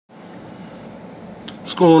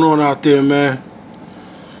What's going on out there, man?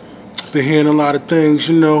 Been hearing a lot of things,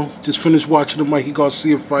 you know. Just finished watching the Mikey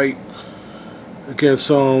Garcia fight against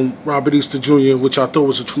Robert Easter Jr., which I thought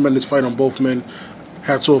was a tremendous fight on both men.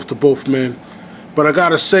 Hats off to both men. But I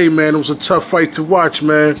gotta say, man, it was a tough fight to watch,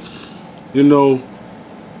 man. You know,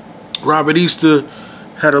 Robert Easter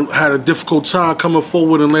had a difficult time coming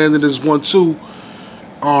forward and landing his 1-2.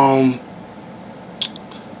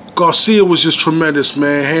 Garcia was just tremendous,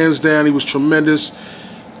 man. Hands down, he was tremendous.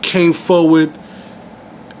 Came forward,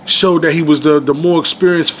 showed that he was the more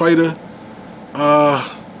experienced fighter,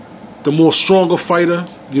 the more stronger fighter.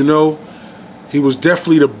 You know, he was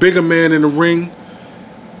definitely the bigger man in the ring,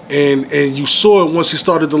 and you saw it once he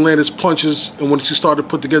started to land his punches and once he started to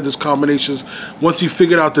put together his combinations. Once he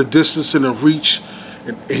figured out the distance and the reach,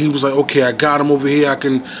 and he was like, okay, I got him over here. I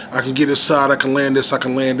can get inside. I can land this. I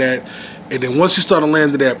can land that. And then once he started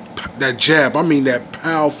landing that jab, I mean that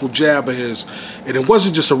powerful jab of his, and it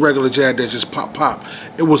wasn't just a regular jab that just pop.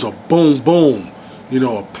 It was a boom boom, you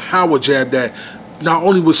know, a power jab that not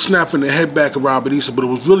only was snapping the head back of Robert Easter, but it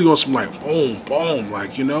was really on some like boom boom,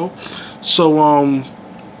 like, you know. So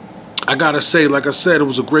I gotta say, like I said, it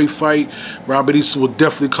was a great fight. Robert Easter will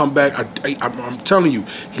definitely come back. I'm telling you,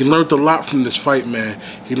 he learned a lot from this fight, man.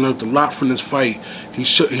 He learned a lot from this fight. He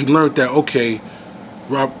learned that, okay,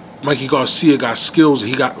 Mikey Garcia got skills.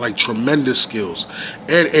 He got like tremendous skills,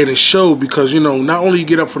 and it showed because, you know, not only you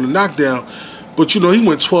get up from the knockdown, but, you know, he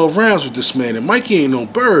went 12 rounds with this man, and Mikey ain't no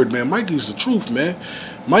bird, man. Mikey's the truth, man.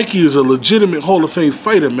 Mikey is a legitimate Hall of Fame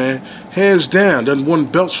fighter, man, hands down. Done won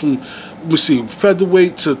belts from, let me see,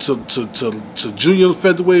 featherweight to junior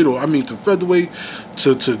featherweight, or I mean to featherweight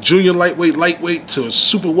to junior lightweight to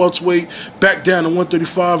super welterweight, back down to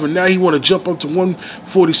 135, and now he want to jump up to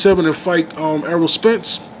 147 and fight Errol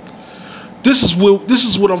Spence. This is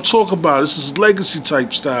what I'm talking about. This is legacy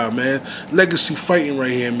type style, man. Legacy fighting right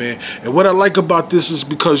here, man. And what I like about this is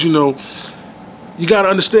because, you know, you got to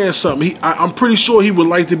understand something. I'm pretty sure he would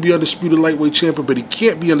like to be undisputed lightweight champion, but he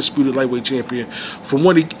can't be undisputed lightweight champion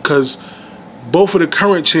because both of the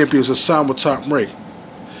current champions are signed with Top Rank.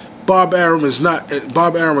 Bob Arum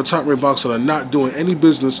and Top Rank Boxing are not doing any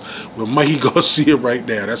business with Mikey Garcia right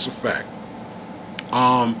now. That's a fact.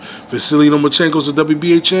 Vasily Lomachenko's the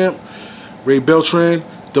WBA champ. Ray Beltran,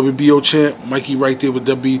 WBO champ. Mikey right there with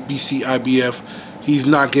WBC IBF. He's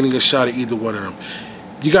not getting a shot at either one of them.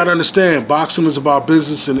 You got to understand, boxing is about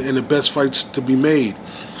business and the best fights to be made.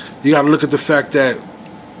 You got to look at the fact that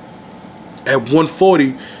at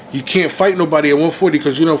 140, you can't fight nobody at 140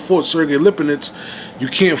 because, you know, fought Sergey Lipinets. You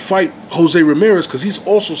can't fight Jose Ramirez because he's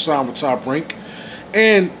also signed with Top Rank.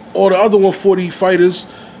 And all the other 140 fighters,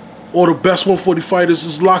 or the best 140 fighters,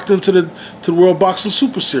 is locked into the World Boxing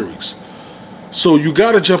Super Series. So you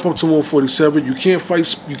got to jump up to 147. You can't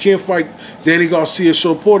fight Danny Garcia,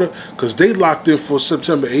 Shaw Porter, because they locked in for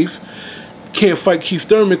September 8th. Can't fight Keith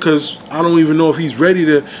Thurman because I don't even know if he's ready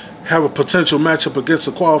to have a potential matchup against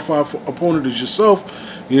a qualified opponent as yourself,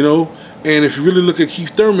 you know. And if you really look at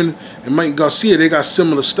Keith Thurman and Mikey Garcia, they got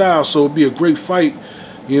similar styles, so it'd be a great fight,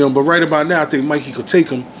 you know. But right about now, I think Mikey could take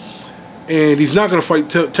him. And he's not going to fight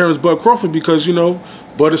Terrence Bud Crawford because, you know,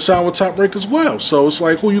 Bud is signed with Top Rank as well. So it's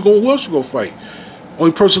like, who else you gonna fight?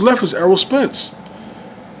 Only person left is Errol Spence.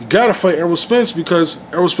 You gotta fight Errol Spence because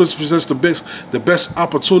Errol Spence presents the best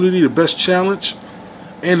opportunity, the best challenge,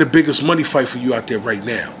 and the biggest money fight for you out there right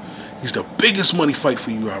now. He's the biggest money fight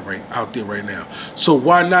for you out there right now. So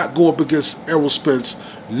why not go up against Errol Spence,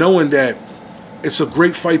 knowing that it's a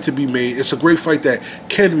great fight to be made. It's a great fight that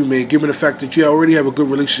can be made, given the fact that you already have a good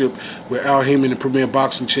relationship with Al Haymon, the Premier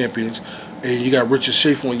Boxing Champions. And you got Richard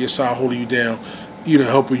Schaefer on your side holding you down, you know,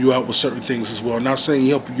 helping you out with certain things as well. Not saying he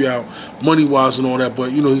helping you out money-wise and all that,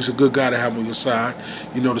 but, you know, he's a good guy to have on your side,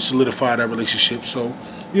 you know, to solidify that relationship. So,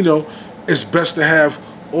 you know, it's best to have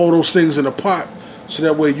all those things in a pot so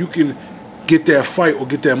that way you can get that fight or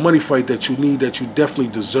get that money fight that you need, that you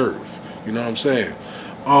definitely deserve. You know what I'm saying?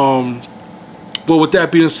 But with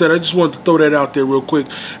that being said, I just wanted to throw that out there real quick.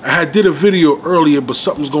 I did a video earlier, but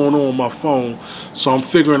something's going on my phone, so I'm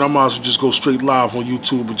figuring I might as well just go straight live on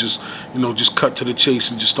YouTube and just, you know, just cut to the chase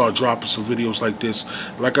and just start dropping some videos like this.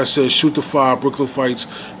 Like I said, Shoot the Fire, Brooklyn Fights,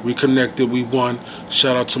 we connected, we won.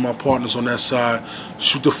 Shout out to my partners on that side.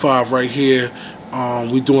 Shoot the Fire right here.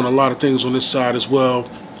 We doing a lot of things on this side as well.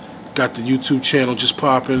 Got the YouTube channel just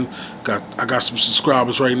popping. I got some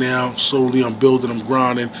subscribers right now. Slowly I'm building, I'm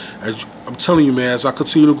grinding. As I'm telling you, man, as I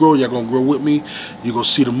continue to grow, y'all gonna grow with me. You're gonna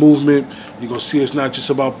see the movement. You're gonna see it's not just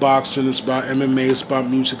about boxing, it's about MMA, it's about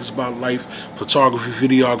music, it's about life, photography,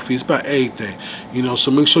 videography, it's about everything. You know, so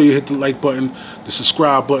make sure you hit the like button, the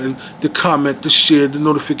subscribe button, the comment, the share, the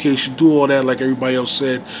notification, do all that like everybody else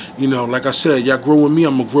said. You know, like I said, y'all grow with me,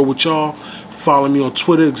 I'm gonna grow with y'all. Follow me on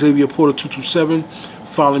Twitter, Xavier Porter 227.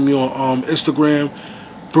 Follow me on Instagram,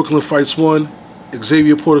 Brooklyn Fights 1,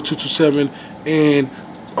 Xavier Porter 227, and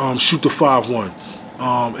Shoot the 5-1.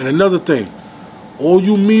 And another thing, all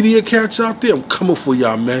you media cats out there, I'm coming for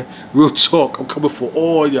y'all, man. Real talk, I'm coming for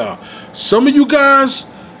all y'all. Some of you guys,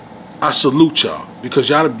 I salute y'all because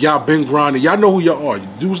y'all been grinding. Y'all know who y'all are. You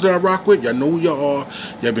dudes that I rock with, y'all know who y'all are.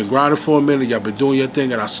 Y'all been grinding for a minute. Y'all been doing your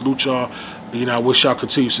thing, and I salute y'all. You know, I wish y'all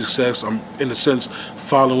continued success. I'm, in a sense,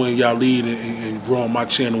 following y'all lead and growing my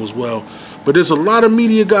channel as well. But there's a lot of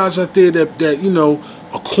media guys out there that you know,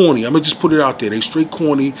 are corny. I'm going to just put it out there. They straight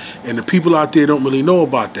corny, and the people out there don't really know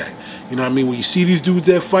about that. You know what I mean? When you see these dudes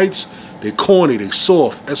at fights, they corny, they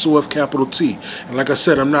soft, S-O-F capital T. And like I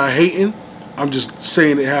said, I'm not hating. I'm just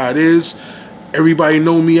saying it how it is. Everybody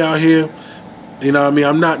know me out here. You know what I mean?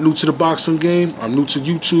 I'm not new to the boxing game. I'm new to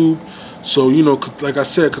YouTube. So, you know, like I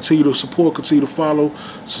said, continue to support, continue to follow,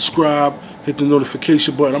 subscribe, hit the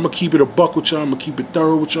notification button. I'm going to keep it a buck with y'all. I'm going to keep it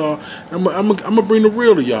thorough with y'all. I'm going to bring the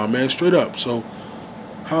real to y'all, man, straight up. So,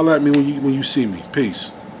 holla at me when you see me.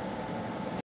 Peace.